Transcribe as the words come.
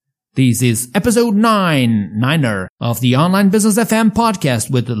This is episode 9 of the Online Business FM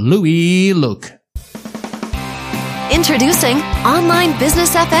podcast with Louie Luke. Introducing Online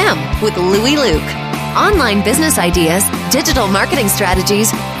Business FM with Louie Luke. Online business ideas, digital marketing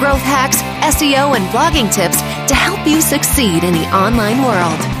strategies, growth hacks, SEO, and blogging tips to help you succeed in the online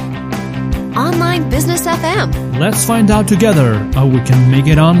world. Online Business FM. Let's find out together how we can make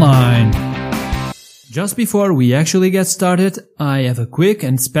it online. Just before we actually get started, I have a quick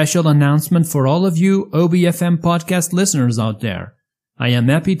and special announcement for all of you OBFM podcast listeners out there. I am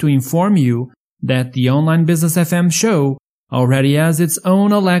happy to inform you that the Online Business FM show already has its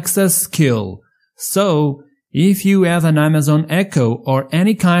own Alexa skill. So, if you have an Amazon Echo or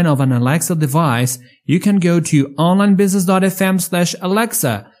any kind of an Alexa device, you can go to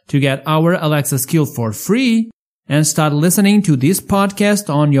onlinebusiness.fm/Alexa to get our Alexa skill for free and start listening to this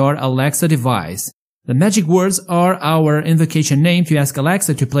podcast on your Alexa device. The magic words are our invocation name to ask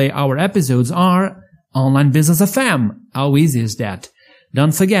Alexa to play our episodes are Online Business FM. How easy is that?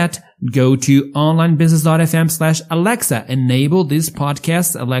 Don't forget, go to onlinebusiness.fm/Alexa, enable this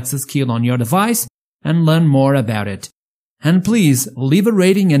podcast Alexa skill on your device, and learn more about it. And please, leave a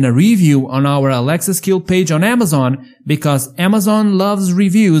rating and a review on our Alexa skill page on Amazon, because Amazon loves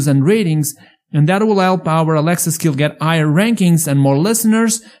reviews and ratings, and that will help our Alexa skill get higher rankings and more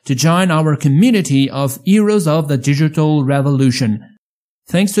listeners to join our community of heroes of the digital revolution.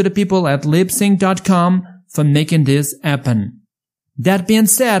 Thanks to the people at Libsync.com for making this happen. That being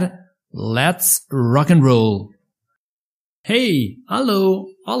said, let's rock and roll. Hey, hello,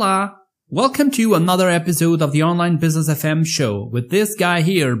 hola. Welcome to another episode of the Online Business FM show with this guy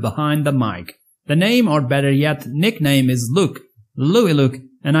here behind the mic. The name, or better yet, nickname is Luke, Louie Luke,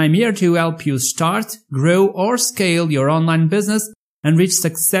 and I'm here to help you start, grow, or scale your online business and reach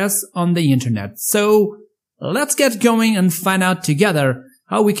success on the internet. So, let's get going and find out together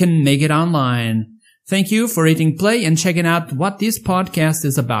how we can make it online. Thank you for hitting play and checking out what this podcast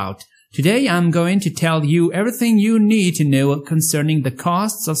is about. Today I'm going to tell you everything you need to know concerning the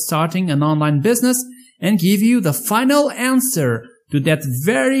costs of starting an online business and give you the final answer to that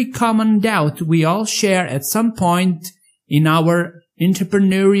very common doubt we all share at some point in our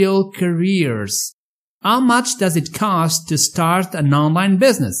entrepreneurial careers. How much does it cost to start an online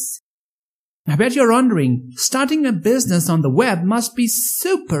business? I bet you're wondering, starting a business on the web must be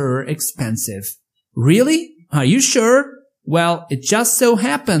super expensive. Really? Are you sure? Well, it just so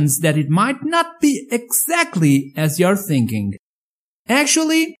happens that it might not be exactly as you're thinking.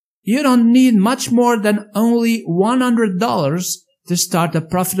 Actually, you don't need much more than only $100 to start a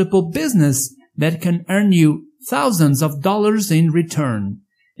profitable business that can earn you thousands of dollars in return.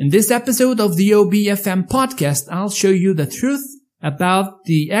 In this episode of the OBFM podcast, I'll show you the truth about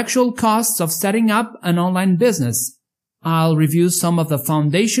the actual costs of setting up an online business. I'll review some of the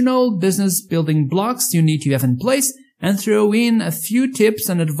foundational business building blocks you need to have in place and throw in a few tips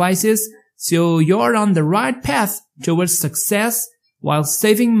and advices so you're on the right path towards success while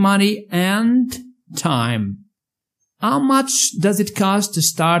saving money and time. How much does it cost to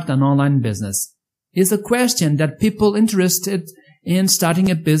start an online business? Is a question that people interested in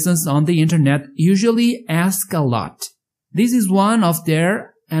starting a business on the internet usually ask a lot. This is one of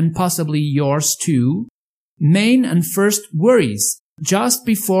their, and possibly yours too, main and first worries just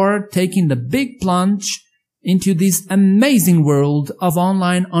before taking the big plunge into this amazing world of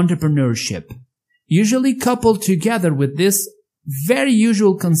online entrepreneurship. Usually coupled together with this very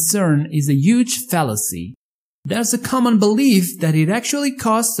usual concern is a huge fallacy. There's a common belief that it actually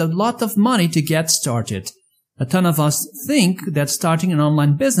costs a lot of money to get started. A ton of us think that starting an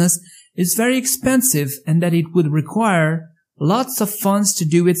online business is very expensive and that it would require lots of funds to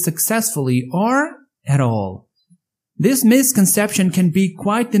do it successfully or at all. This misconception can be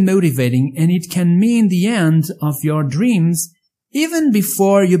quite demotivating, and it can mean the end of your dreams even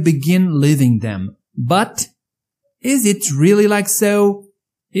before you begin living them. But is it really like so?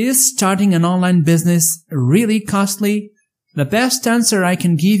 Is starting an online business really costly? The best answer I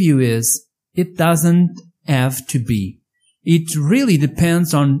can give you is, it doesn't have to be. It really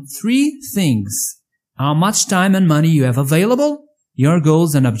depends on three things: how much time and money you have available, your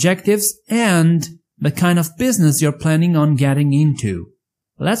goals and objectives, and the kind of business you're planning on getting into.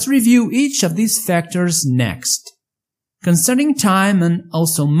 Let's review each of these factors next. Concerning time and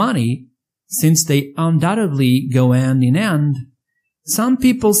also money, since they undoubtedly go hand in hand, some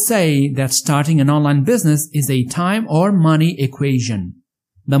people say that starting an online business is a time or money equation.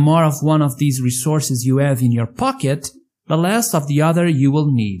 The more of one of these resources you have in your pocket, the less of the other you will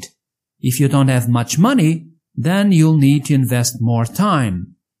need. If you don't have much money, then you'll need to invest more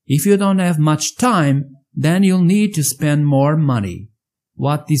time. If you don't have much time, then you'll need to spend more money.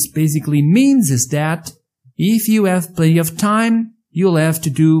 What this basically means is that if you have plenty of time, you'll have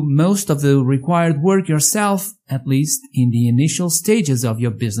to do most of the required work yourself, at least in the initial stages of your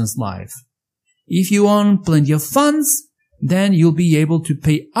business life. If you own plenty of funds, then you'll be able to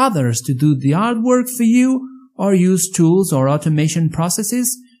pay others to do the hard work for you or use tools or automation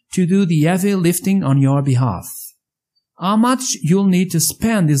processes to do the heavy lifting on your behalf. How much you'll need to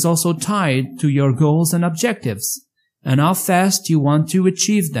spend is also tied to your goals and objectives, and how fast you want to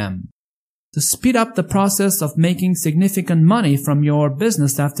achieve them. To speed up the process of making significant money from your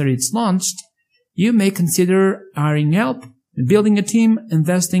business after it's launched, you may consider hiring help, building a team,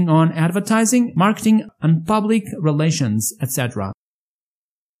 investing on advertising, marketing, and public relations, etc.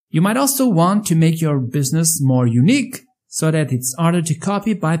 You might also want to make your business more unique so that it's harder to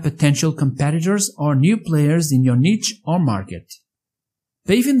copy by potential competitors or new players in your niche or market.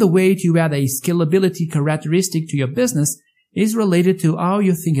 Paving the way to add a scalability characteristic to your business is related to how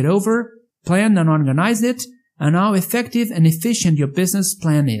you think it over, plan and organize it, and how effective and efficient your business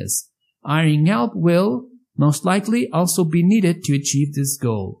plan is. Hiring help will, most likely, also be needed to achieve this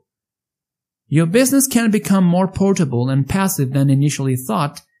goal. Your business can become more portable and passive than initially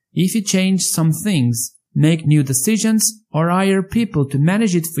thought if you change some things, make new decisions, or hire people to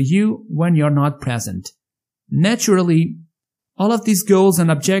manage it for you when you're not present. Naturally, all of these goals and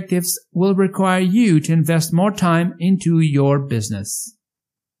objectives will require you to invest more time into your business.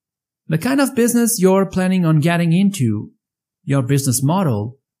 The kind of business you're planning on getting into, your business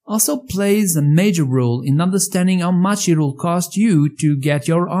model, also plays a major role in understanding how much it will cost you to get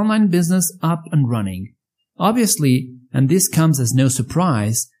your online business up and running. Obviously, and this comes as no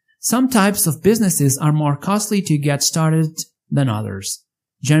surprise, some types of businesses are more costly to get started than others.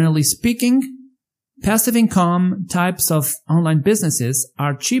 Generally speaking, passive income types of online businesses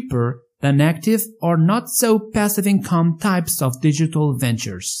are cheaper than active or not so passive income types of digital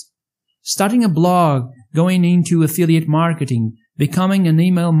ventures. Starting a blog, going into affiliate marketing, becoming an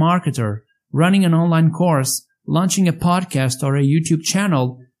email marketer, running an online course, launching a podcast or a YouTube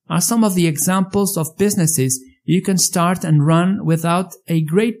channel are some of the examples of businesses you can start and run without a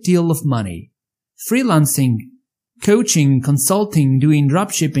great deal of money. Freelancing, coaching, consulting, doing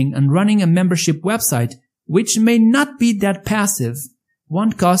dropshipping, and running a membership website, which may not be that passive,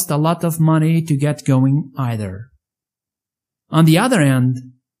 won't cost a lot of money to get going either. On the other hand,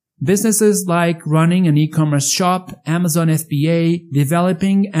 businesses like running an e-commerce shop, Amazon FBA,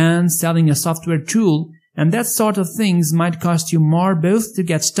 developing and selling a software tool, and that sort of things might cost you more both to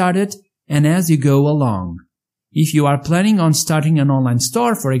get started and as you go along. If you are planning on starting an online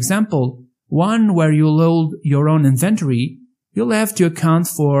store, for example, one where you'll hold your own inventory, you'll have to account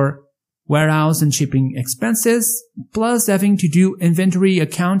for warehouse and shipping expenses, plus having to do inventory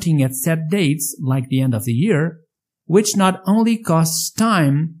accounting at set dates like the end of the year, which not only costs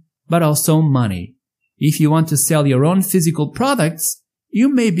time, but also money. If you want to sell your own physical products,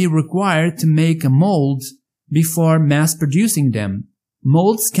 you may be required to make a mold before mass producing them.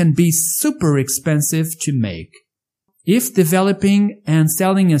 Molds can be super expensive to make. If developing and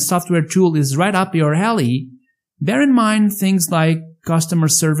selling a software tool is right up your alley, bear in mind things like customer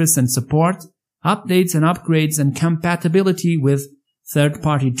service and support, updates and upgrades, and compatibility with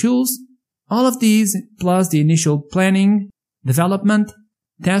third-party tools. All of these, plus the initial planning, development,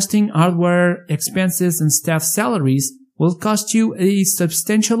 testing, hardware expenses, and staff salaries, will cost you a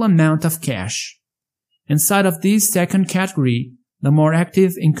substantial amount of cash. Inside of this second category, the more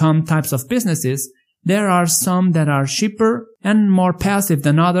active income types of businesses, there are some that are cheaper and more passive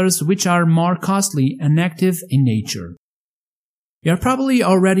than others which are more costly and active in nature. You're probably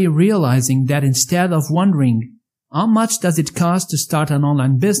already realizing that instead of wondering, how much does it cost to start an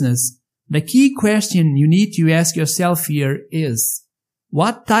online business, the key question you need to ask yourself here is,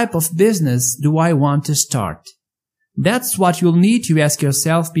 what type of business do I want to start? That's what you'll need to ask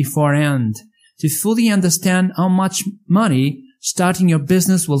yourself beforehand to fully understand how much money starting your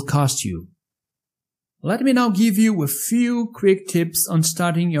business will cost you. Let me now give you a few quick tips on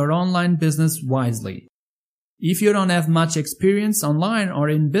starting your online business wisely. If you don't have much experience online or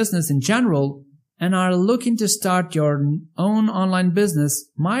in business in general and are looking to start your own online business,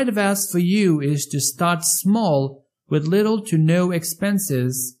 my advice for you is to start small with little to no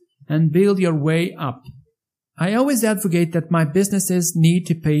expenses and build your way up. I always advocate that my businesses need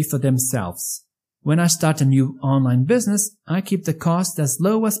to pay for themselves. When I start a new online business, I keep the cost as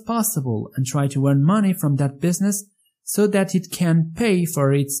low as possible and try to earn money from that business so that it can pay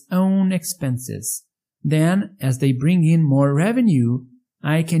for its own expenses. Then, as they bring in more revenue,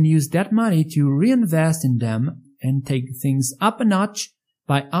 I can use that money to reinvest in them and take things up a notch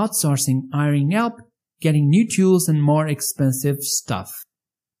by outsourcing, hiring help, getting new tools and more expensive stuff.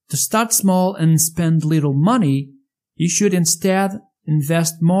 To start small and spend little money, you should instead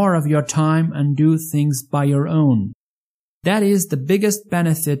invest more of your time and do things by your own. That is the biggest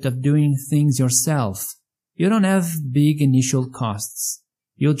benefit of doing things yourself. You don't have big initial costs.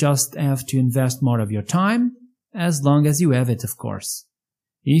 You'll just have to invest more of your time, as long as you have it, of course.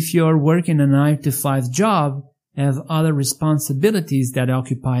 If you're working a 9-to-5 job, have other responsibilities that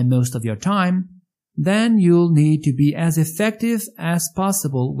occupy most of your time, then you'll need to be as effective as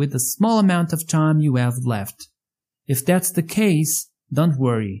possible with the small amount of time you have left. If that's the case, don't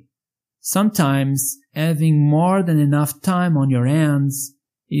worry. Sometimes having more than enough time on your hands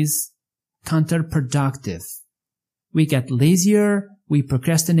is counterproductive. We get lazier, we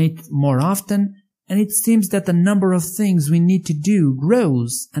procrastinate more often, and it seems that the number of things we need to do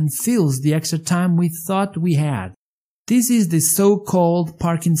grows and fills the extra time we thought we had. This is the so-called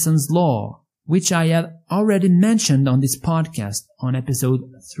Parkinson's Law, which I have already mentioned on this podcast on episode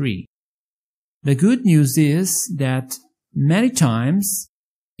 3. The good news is that many times,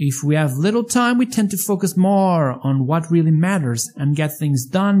 if we have little time, we tend to focus more on what really matters and get things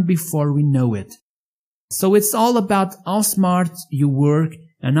done before we know it. So it's all about how smart you work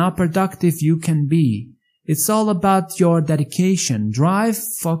and how productive you can be. It's all about your dedication, drive,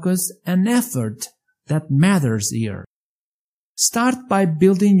 focus, and effort that matters here. Start by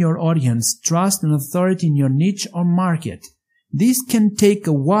building your audience, trust, and authority in your niche or market. This can take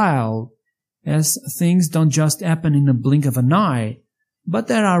a while, as things don't just happen in a blink of an eye, but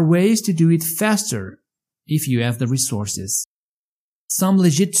there are ways to do it faster if you have the resources. Some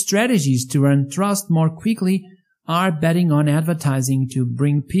legit strategies to earn trust more quickly are betting on advertising to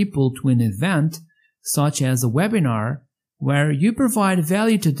bring people to an event, such as a webinar, where you provide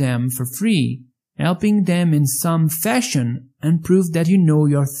value to them for free, helping them in some fashion and prove that you know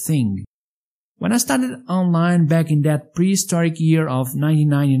your thing. When I started online back in that prehistoric year of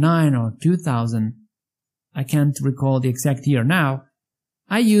 1999 or 2000, I can't recall the exact year now,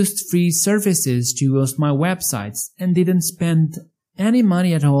 I used free services to host my websites and didn't spend any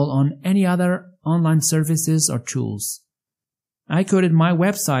money at all on any other online services or tools. I coded my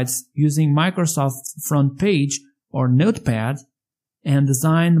websites using Microsoft Front Page or Notepad and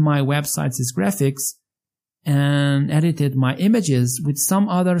designed my websites' graphics and edited my images with some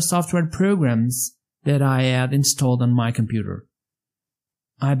other software programs that I had installed on my computer.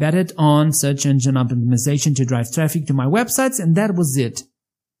 I betted on search engine optimization to drive traffic to my websites, and that was it.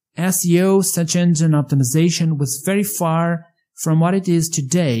 SEO, search engine optimization, was very far from what it is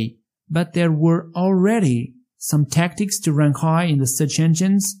today, but there were already some tactics to rank high in the search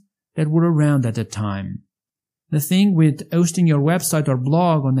engines that were around at the time. The thing with hosting your website or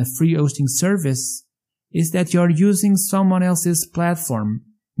blog on a free hosting service is that you're using someone else's platform,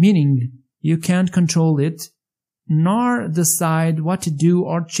 meaning you can't control it, nor decide what to do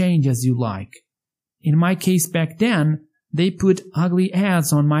or change as you like. In my case back then, they put ugly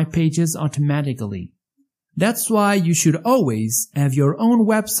ads on my pages automatically. That's why you should always have your own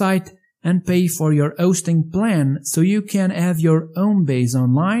website and pay for your hosting plan so you can have your own base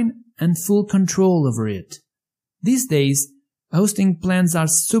online and full control over it. These days, hosting plans are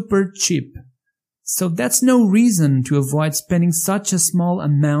super cheap, so that's no reason to avoid spending such a small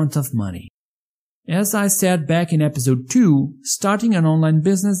amount of money. As I said back in episode 2, starting an online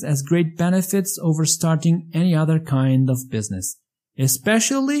business has great benefits over starting any other kind of business,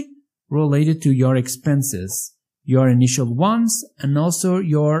 especially related to your expenses, your initial ones, and also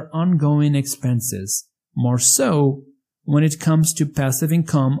your ongoing expenses, more so when it comes to passive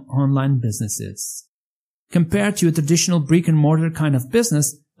income online businesses. Compared to a traditional brick-and-mortar kind of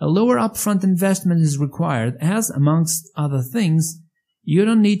business, a lower upfront investment is required as, amongst other things, you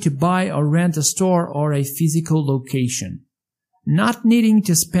don't need to buy or rent a store or a physical location. Not needing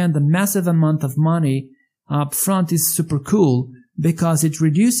to spend a massive amount of money up front is super cool because it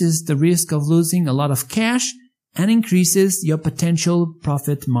reduces the risk of losing a lot of cash and increases your potential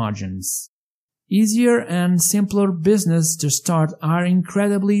profit margins. Easier and simpler business to start are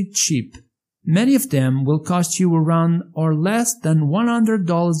incredibly cheap. Many of them will cost you around or less than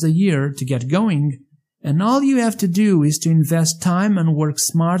 $100 a year to get going, and all you have to do is to invest time and work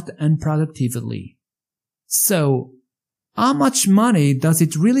smart and productively. So, how much money does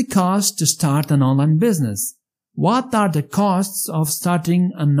it really cost to start an online business? What are the costs of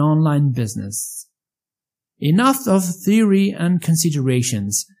starting an online business? Enough of theory and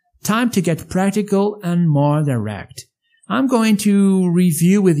considerations. Time to get practical and more direct. I'm going to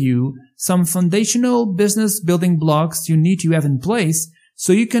review with you some foundational business building blocks you need to have in place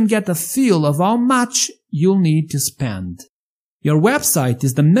so you can get a feel of how much you'll need to spend. Your website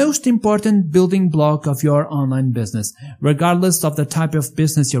is the most important building block of your online business. Regardless of the type of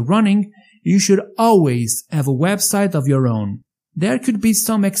business you're running, you should always have a website of your own. There could be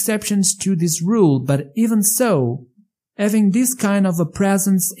some exceptions to this rule, but even so, having this kind of a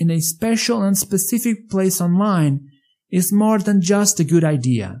presence in a special and specific place online is more than just a good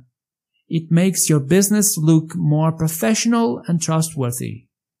idea. It makes your business look more professional and trustworthy.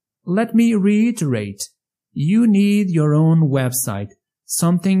 Let me reiterate. You need your own website,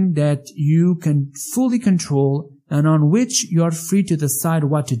 something that you can fully control and on which you are free to decide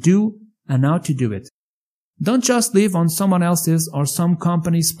what to do and how to do it. Don't just live on someone else's or some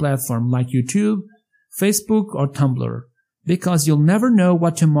company's platform like YouTube, Facebook, or Tumblr, because you'll never know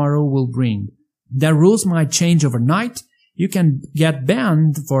what tomorrow will bring. Their rules might change overnight. You can get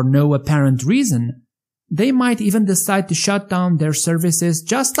banned for no apparent reason. They might even decide to shut down their services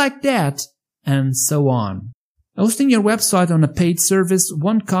just like that, and so on. Hosting your website on a paid service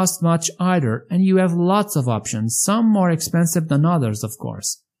won't cost much either, and you have lots of options, some more expensive than others, of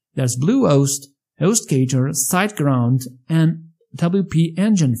course. There's Bluehost, HostGator, SiteGround, and WP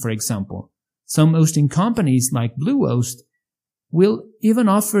Engine, for example. Some hosting companies like Bluehost will even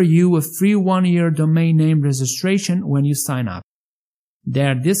offer you a free 1-year domain name registration when you sign up.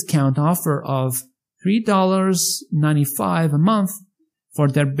 Their discount offer of $3.95 a month for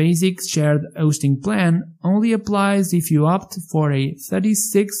their basic shared hosting plan only applies if you opt for a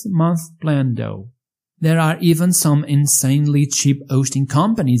 36-month plan though. There are even some insanely cheap hosting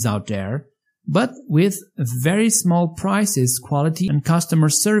companies out there, but with very small prices, quality and customer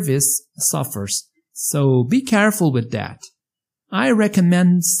service suffers. So be careful with that. I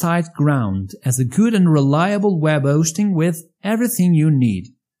recommend SiteGround as a good and reliable web hosting with everything you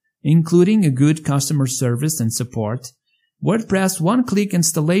need, including a good customer service and support, WordPress one-click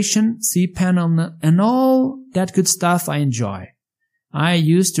installation, cPanel, and all that good stuff I enjoy. I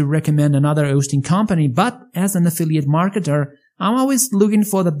used to recommend another hosting company, but as an affiliate marketer, I'm always looking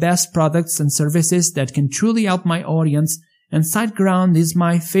for the best products and services that can truly help my audience, and SiteGround is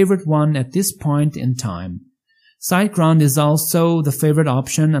my favorite one at this point in time. SiteGround is also the favorite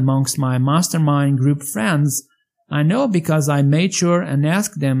option amongst my mastermind group friends. I know because I made sure and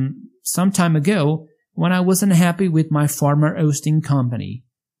asked them some time ago when I wasn't happy with my former hosting company.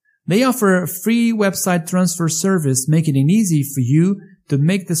 They offer a free website transfer service, making it easy for you to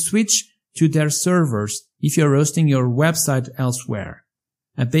make the switch to their servers if you're hosting your website elsewhere.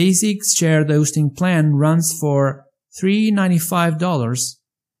 A basic shared hosting plan runs for $3.95.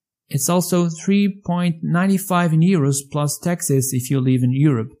 It's also €3.95 in euros plus taxes if you live in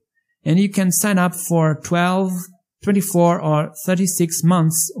Europe. And you can sign up for 12, 24, or 36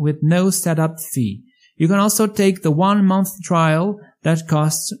 months with no setup fee. You can also take the 1-month trial that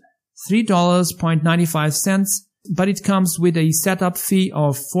costs $3.95, but it comes with a setup fee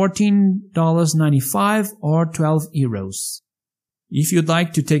of $14.95 or 12 euros. If you'd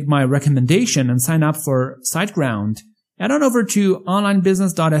like to take my recommendation and sign up for SiteGround, head on over to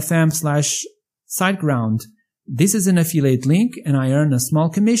onlinebusiness.fm/SiteGround. This is an affiliate link and I earn a small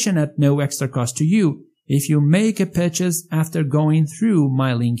commission at no extra cost to you if you make a purchase after going through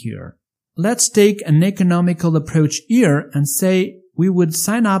my link here. Let's take an economical approach here and say we would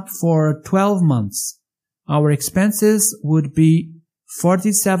sign up for 12 months. Our expenses would be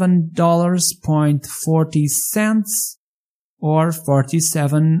 $47.40 or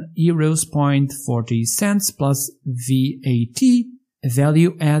 47 euros.40 plus VAT,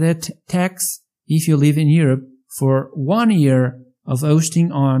 value added tax, if you live in Europe, for 1 year of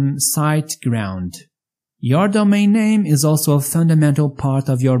hosting on SiteGround. Your domain name is also a fundamental part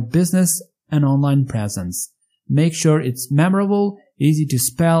of your business and online presence. Make sure it's memorable, easy to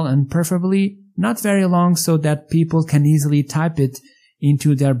spell, and preferably not very long so that people can easily type it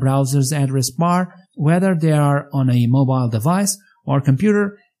into their browser's address bar, whether they are on a mobile device or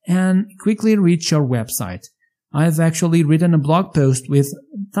computer, and quickly reach your website. I've actually written a blog post with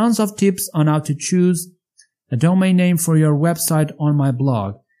tons of tips on how to choose a domain name for your website on my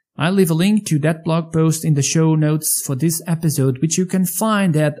blog. I'll leave a link to that blog post in the show notes for this episode, which you can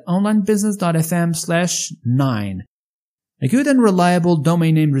find at onlinebusiness.fm/9. A good and reliable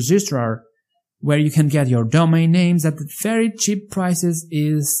domain name registrar where you can get your domain names at very cheap prices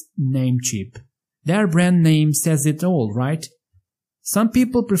is Namecheap. Their brand name says it all, right? Some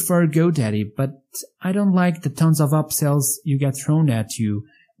people prefer GoDaddy, but I don't like the tons of upsells you get thrown at you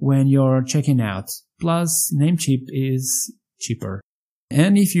when you're checking out. Plus, Namecheap is cheaper.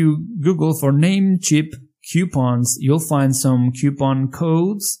 And if you Google for Namecheap coupons, you'll find some coupon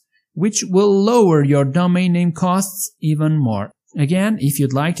codes which will lower your domain name costs even more. Again, if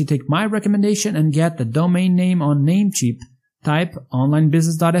you'd like to take my recommendation and get the domain name on Namecheap, type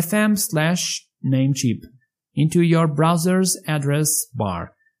onlinebusiness.fm/Namecheap into your browser's address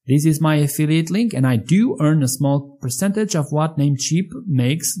bar. This is my affiliate link, and I do earn a small percentage of what Namecheap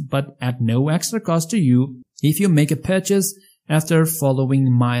makes, but at no extra cost to you if you make a purchase after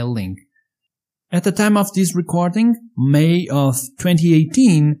following my link. At the time of this recording, May of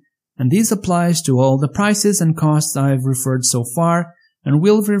 2018, and this applies to all the prices and costs I've referred so far and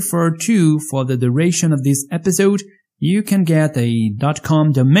will refer to for the duration of this episode, you can get a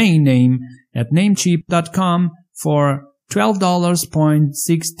 .com domain name at namecheap.com for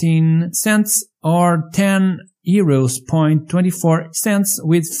 $12.16 or €10.24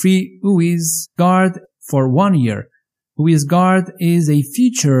 with free WizGuard for 1 year. WizGuard is a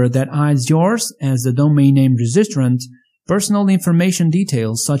feature that hides yours as the domain name registrant personal information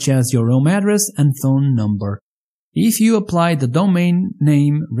details such as your home address and phone number. If you apply the domain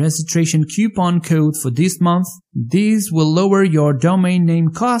name registration coupon code for this month, this will lower your domain name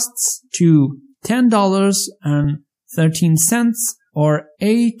costs to $10.13 or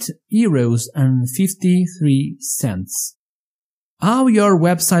 €8.53. How your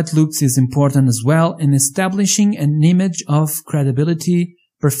website looks is important as well in establishing an image of credibility,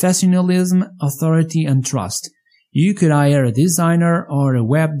 professionalism, authority, and trust. You could hire a designer or a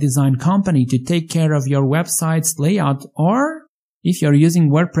web design company to take care of your website's layout, or if you're using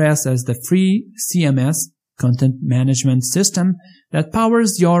WordPress as the free CMS, content management system, that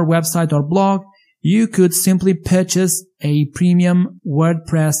powers your website or blog, you could simply purchase a premium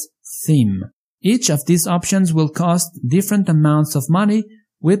WordPress theme. Each of these options will cost different amounts of money,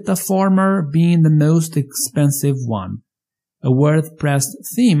 with the former being the most expensive one. A WordPress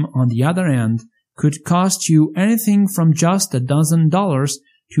theme, on the other hand, could cost you anything from just $12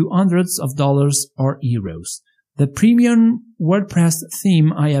 to hundreds of dollars or euros. The premium WordPress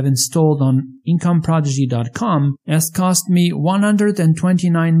theme I have installed on IncomeProdigy.com has cost me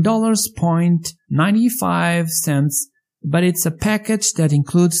 $129.95, but it's a package that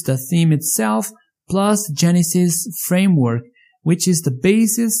includes the theme itself plus Genesis framework, which is the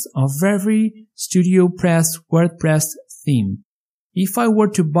basis of every StudioPress WordPress theme. If I were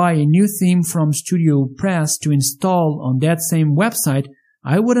to buy a new theme from StudioPress to install on that same website,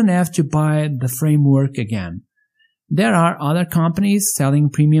 I wouldn't have to buy the framework again. There are other companies selling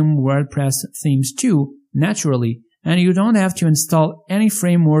premium WordPress themes too, naturally, and you don't have to install any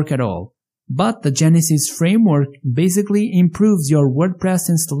framework at all. But the Genesis framework basically improves your WordPress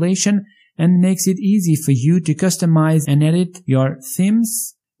installation and makes it easy for you to customize and edit your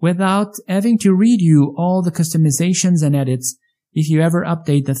themes without having to redo all the customizations and edits if you ever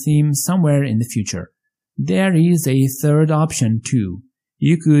update the theme somewhere in the future. There is a third option too.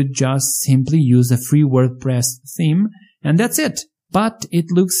 You could just simply use a free WordPress theme, and that's it. But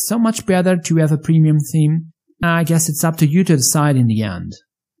it looks so much better to have a premium theme. I guess it's up to you to decide in the end.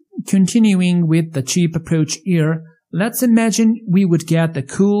 Continuing with the cheap approach here, let's imagine we would get a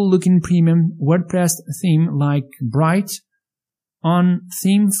cool-looking premium WordPress theme like Bright on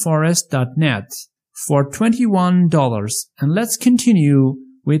themeforest.net for $21, and let's continue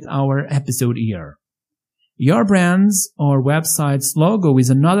with our episode here. Your brand's or website's logo is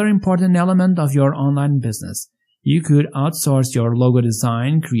another important element of your online business. You could outsource your logo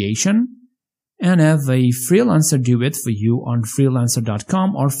design creation and have a freelancer do it for you on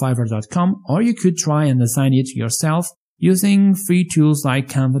freelancer.com or fiverr.com, or you could try and design it yourself using free tools like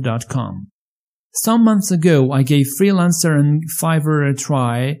canva.com. Some months ago, I gave Freelancer and Fiverr a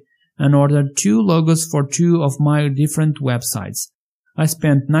try and ordered 2 logos for 2 of my different websites. I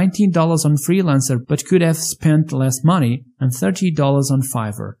spent $19 on Freelancer but could have spent less money and $30 on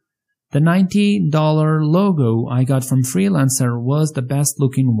Fiverr. The $90 logo I got from Freelancer was the best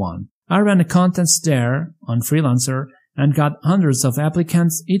looking one. I ran a contest there on Freelancer and got hundreds of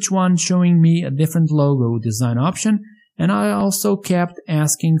applicants, each one showing me a different logo design option, and I also kept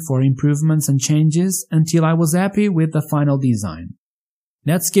asking for improvements and changes until I was happy with the final design.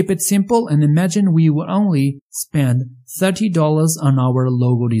 Let's keep it simple and imagine we would only spend $30 on our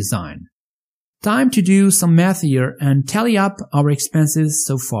logo design. Time to do some math here and tally up our expenses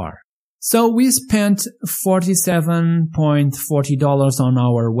so far. So we spent $47.40 on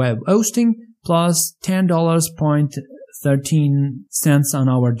our web hosting, plus $10.13 on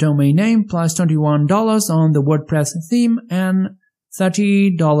our domain name, plus $21 on the WordPress theme, and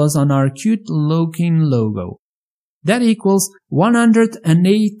 $30 on our cute-looking logo. That equals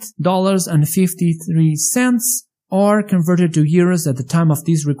 $108.53, or converted to euros at the time of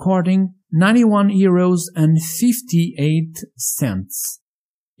this recording, €91.58.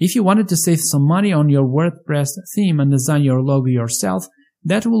 If you wanted to save some money on your WordPress theme and design your logo yourself,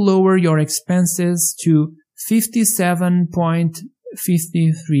 that will lower your expenses to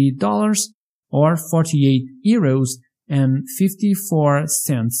 $57.53 or 48 euros and 54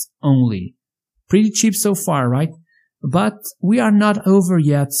 cents only. Pretty cheap so far, right? But we are not over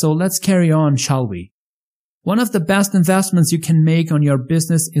yet, so let's carry on, shall we? One of the best investments you can make on your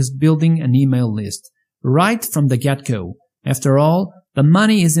business is building an email list, right from the get-go. After all, the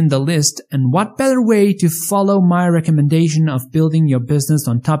money is in the list, and what better way to follow my recommendation of building your business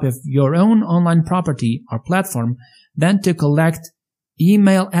on top of your own online property or platform than to collect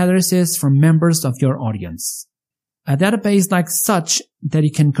email addresses from members of your audience. A database like such that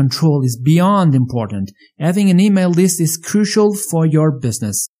you can control is beyond important. Having an email list is crucial for your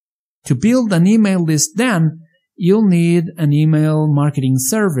business. To build an email list then, you'll need an email marketing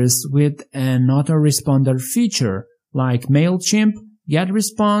service with an autoresponder feature like MailChimp,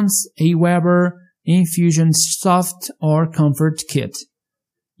 GetResponse, Aweber, Infusionsoft, or ConvertKit.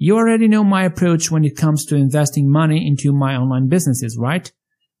 You already know my approach when it comes to investing money into my online businesses, right?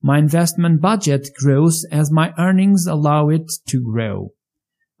 My investment budget grows as my earnings allow it to grow.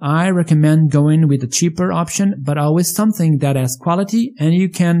 I recommend going with a cheaper option, but always something that has quality and you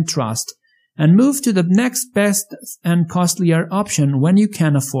can trust, and move to the next best and costlier option when you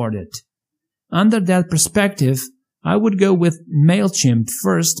can afford it. Under that perspective, I would go with MailChimp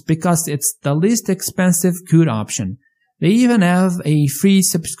first because it's the least expensive good option. They even have a free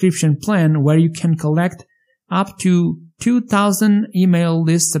subscription plan where you can collect up to 2,000 email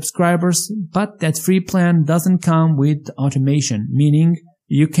list subscribers, but that free plan doesn't come with automation, meaning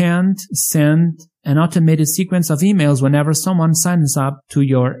you can't send an automated sequence of emails whenever someone signs up to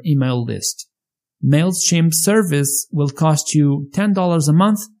your email list. MailChimp service will cost you $10 a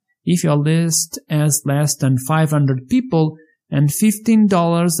month if your list has less than 500 people and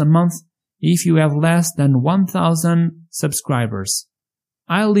 $15 a month if you have less than 1,000 subscribers.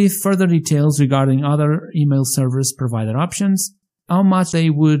 I'll leave further details regarding other email service provider options, how much they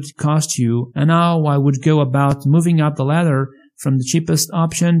would cost you, and how I would go about moving up the ladder from the cheapest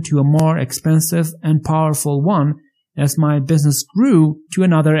option to a more expensive and powerful one as my business grew to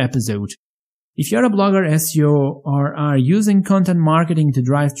another episode. If you're a blogger, SEO, or are using content marketing to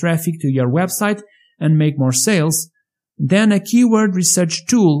drive traffic to your website and make more sales, then a keyword research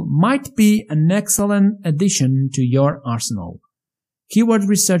tool might be an excellent addition to your arsenal. Keyword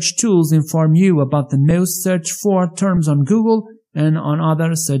research tools inform you about the most searched for terms on Google and on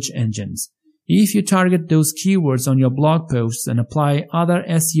other search engines. If you target those keywords on your blog posts and apply other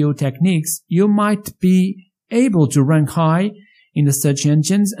SEO techniques, you might be able to rank high in the search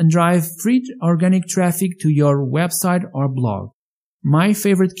engines and drive free organic traffic to your website or blog. My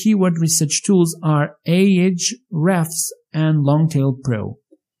favorite keyword research tools are Ahrefs and Longtail Pro.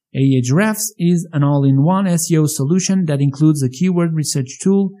 Ahrefs is an all-in-one SEO solution that includes a keyword research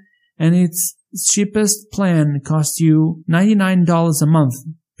tool, and its cheapest plan costs you $99 a month.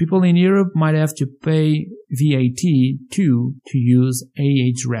 People in Europe might have to pay VAT too to use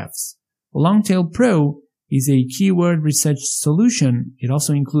Ahrefs. Longtail Pro is a keyword research solution. It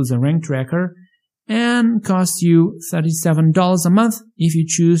also includes a rank tracker and costs you $37 a month if you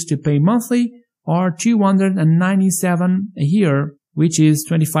choose to pay monthly, or $297 a year, which is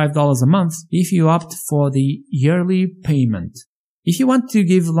 $25 a month if you opt for the yearly payment. If you want to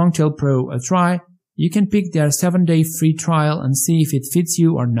give Longtail Pro a try, you can pick their 7-day free trial and see if it fits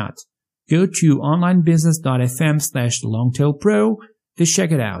you or not. Go to onlinebusiness.fm/longtailpro to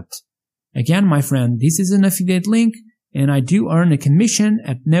check it out. Again, my friend, this is an affiliate link, and I do earn a commission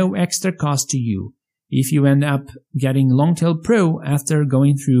at no extra cost to you if you end up getting Longtail Pro after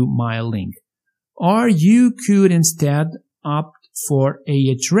going through my link. Or you could instead opt for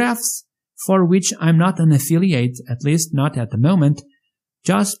Ahrefs, for which I'm not an affiliate, at least not at the moment.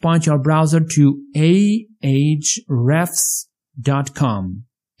 Just point your browser to ahrefs.com.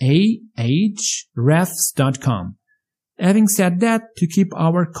 ahrefs.com. Having said that, to keep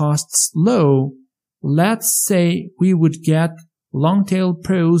our costs low, let's say we would get Longtail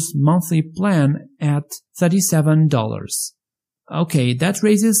Pro's monthly plan at $37. Okay, that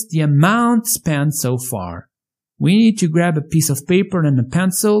raises the amount spent so far. We need to grab a piece of paper and a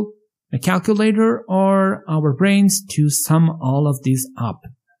pencil, a calculator, or our brains to sum all of this up.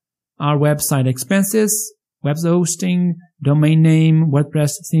 Our website expenses, web hosting, domain name,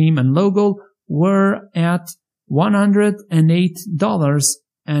 WordPress theme, and logo were at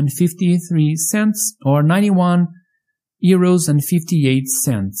 $108.53 or 91 euros and 58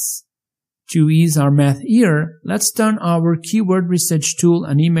 cents. To ease our math here, let's turn our keyword research tool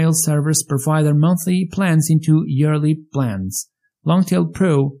and email service provider monthly plans into yearly plans. Longtail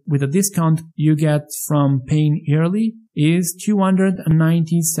Pro, with a discount you get from paying yearly, is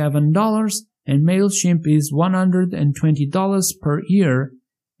 $297 and MailChimp is $120 per year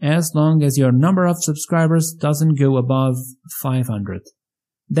as long as your number of subscribers doesn't go above 500.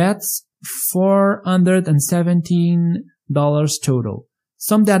 That's $417 total.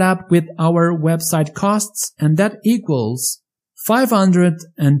 Sum that up with our website costs and that equals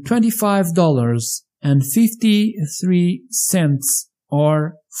 $525.53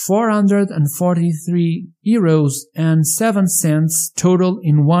 or 443 euros and 7 cents total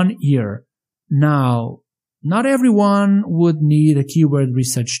in 1 year. Now, not everyone would need a keyword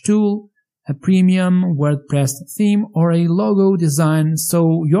research tool, a premium WordPress theme, or a logo design,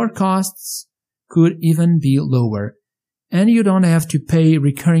 so your costs could even be lower. And you don't have to pay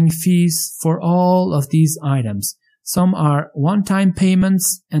recurring fees for all of these items. Some are one-time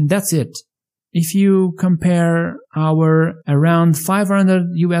payments, and that's it. If you compare our around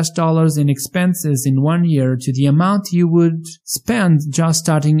 $500 in expenses in 1 year to the amount you would spend just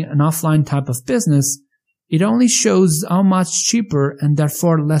starting an offline type of business, it only shows how much cheaper and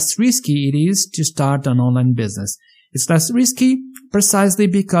therefore less risky it is to start an online business. It's less risky precisely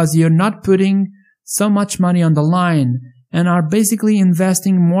because you're not putting so much money on the line and are basically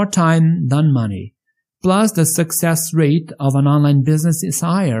investing more time than money. Plus, the success rate of an online business is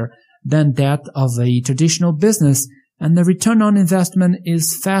higher than that of a traditional business, and the return on investment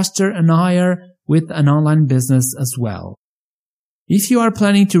is faster and higher with an online business as well. If you are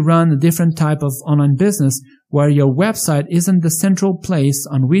planning to run a different type of online business where your website isn't the central place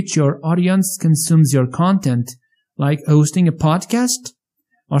on which your audience consumes your content, like hosting a podcast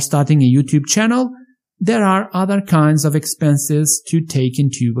or starting a YouTube channel, there are other kinds of expenses to take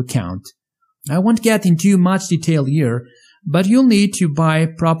into account. I won't get into much detail here, but you'll need to buy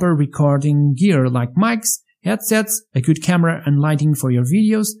proper recording gear like mics, headsets, a good camera and lighting for your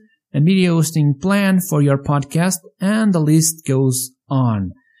videos, a media hosting plan for your podcast, and the list goes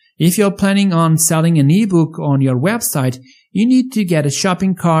on. If you're planning on selling an ebook on your website, you need to get a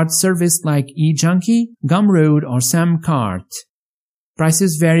shopping cart service like eJunkie, Gumroad, or Samcart.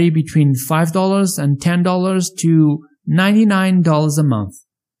 Prices vary between $5 and $10 to $99 a month.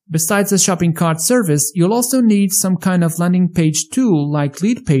 Besides a shopping cart service, you'll also need some kind of landing page tool like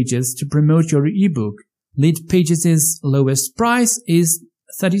Leadpages to promote your ebook. Leadpages' lowest price is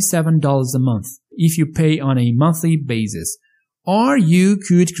 $37 a month if you pay on a monthly basis. Or you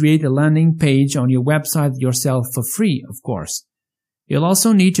could create a landing page on your website yourself for free, of course. You'll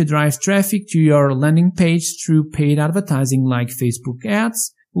also need to drive traffic to your landing page through paid advertising like Facebook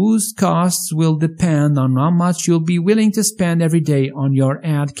ads, whose costs will depend on how much you'll be willing to spend every day on your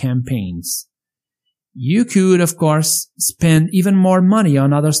ad campaigns. You could, of course, spend even more money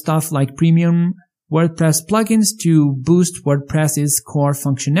on other stuff like premium WordPress plugins to boost WordPress's core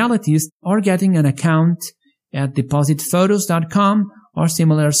functionalities, or getting an account at depositphotos.com or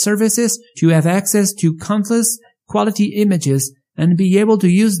similar services to have access to countless quality images and be able to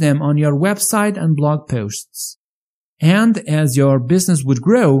use them on your website and blog posts. And as your business would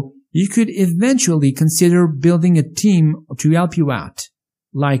grow, you could eventually consider building a team to help you out,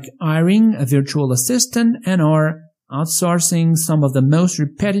 like hiring a virtual assistant and/or outsourcing some of the most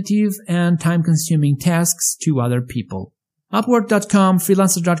repetitive and time-consuming tasks to other people. Upwork.com,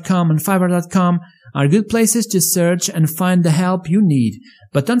 Freelancer.com, and Fiverr.com are good places to search and find the help you need,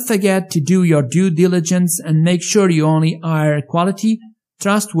 but don't forget to do your due diligence and make sure you only hire quality,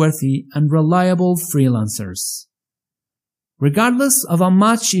 trustworthy, and reliable freelancers. Regardless of how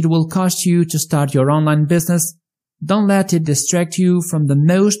much it will cost you to start your online business, don't let it distract you from the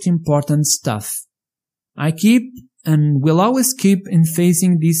most important stuff. I keep and will always keep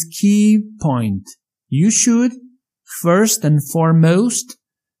emphasizing this key point. You should, first and foremost,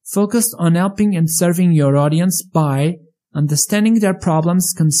 focus on helping and serving your audience by understanding their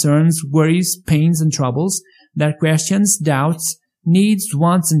problems, concerns, worries, pains, and troubles, their questions, doubts, needs,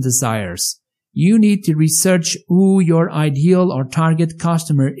 wants, and desires. You need to research who your ideal or target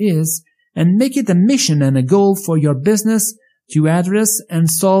customer is and make it a mission and a goal for your business to address and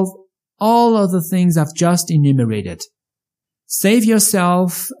solve all of the things I've just enumerated. Save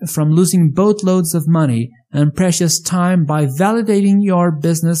yourself from losing boatloads of money and precious time by validating your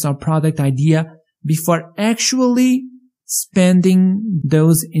business or product idea before actually spending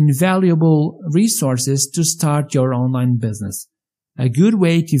those invaluable resources to start your online business. A good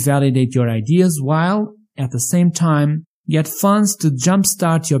way to validate your ideas while, at the same time, get funds to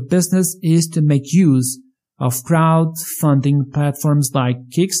jumpstart your business is to make use of crowdfunding platforms like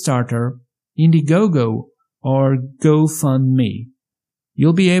Kickstarter, Indiegogo, or GoFundMe.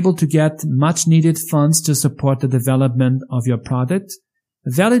 You'll be able to get much needed funds to support the development of your product,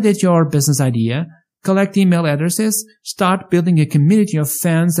 validate your business idea, collect email addresses, start building a community of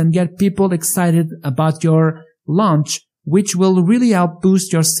fans, and get people excited about your launch, which will really help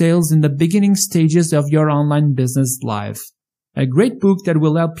boost your sales in the beginning stages of your online business life. A great book that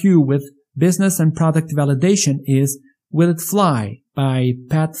will help you with business and product validation is Will It Fly by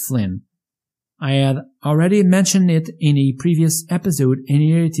Pat Flynn. I had already mentioned it in a previous episode, and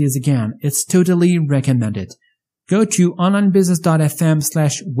here it is again. It's totally recommended. Go to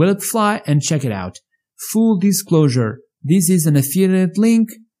onlinebusiness.fm/willitfly and check it out. Full disclosure, this is an affiliate link,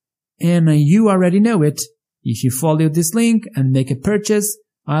 and you already know it. If you follow this link and make a purchase,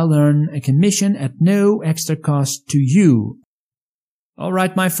 I'll earn a commission at no extra cost to you.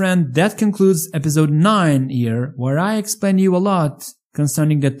 Alright, my friend, that concludes episode 9 here, where I explain you a lot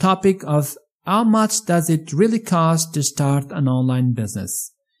concerning the topic of how much does it really cost to start an online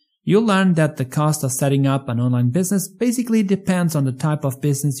business. You'll learn that the cost of setting up an online business basically depends on the type of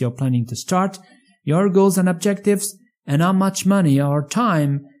business you're planning to start, your goals and objectives, and how much money or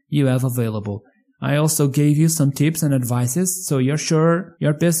time you have available. I also gave you some tips and advices so you're sure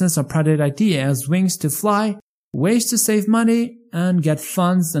your business or product idea has wings to fly, ways to save money, and get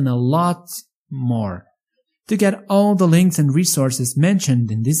funds, and a lot more. To get all the links and resources mentioned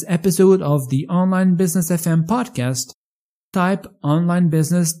in this episode of the Online Business FM podcast, type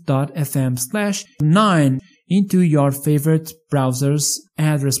onlinebusiness.fm/9 into your favorite browser's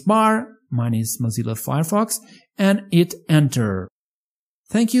address bar, mine is Mozilla Firefox, and hit enter.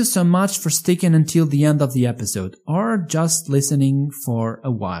 Thank you so much for sticking until the end of the episode, or just listening for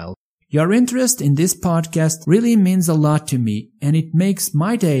a while. Your interest in this podcast really means a lot to me, and it makes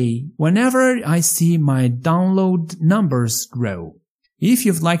my day whenever I see my download numbers grow. If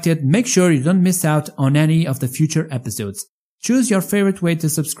you've liked it, make sure you don't miss out on any of the future episodes. Choose your favorite way to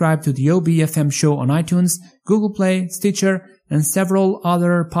subscribe to the OBFM show on iTunes, Google Play, Stitcher, and several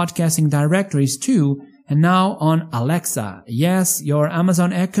other podcasting directories too, and now on Alexa. Yes, your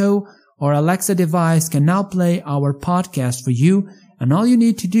Amazon Echo or Alexa device can now play our podcast for you, and all you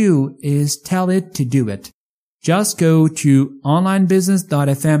need to do is tell it to do it. Just go to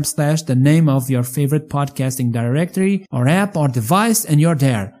onlinebusiness.fm/ the name of your favorite podcasting directory or app or device, and you're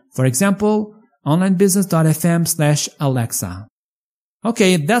there. For example, onlinebusiness.fm/Alexa.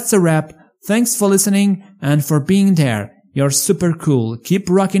 Okay, that's a wrap. Thanks for listening and for being there. You're super cool. Keep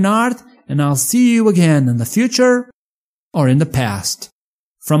rocking hard, and I'll see you again in the future or in the past.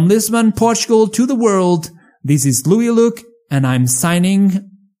 From Lisbon, Portugal to the world, this is Louis Luke, and I'm signing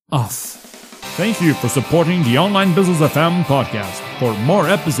off. Thank you for supporting the Online Business FM podcast. For more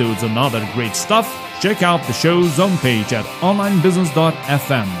episodes and other great stuff, check out the show's homepage at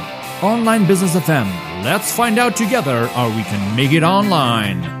onlinebusiness.fm. Online Business FM. Let's find out together how we can make it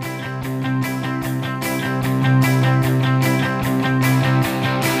online.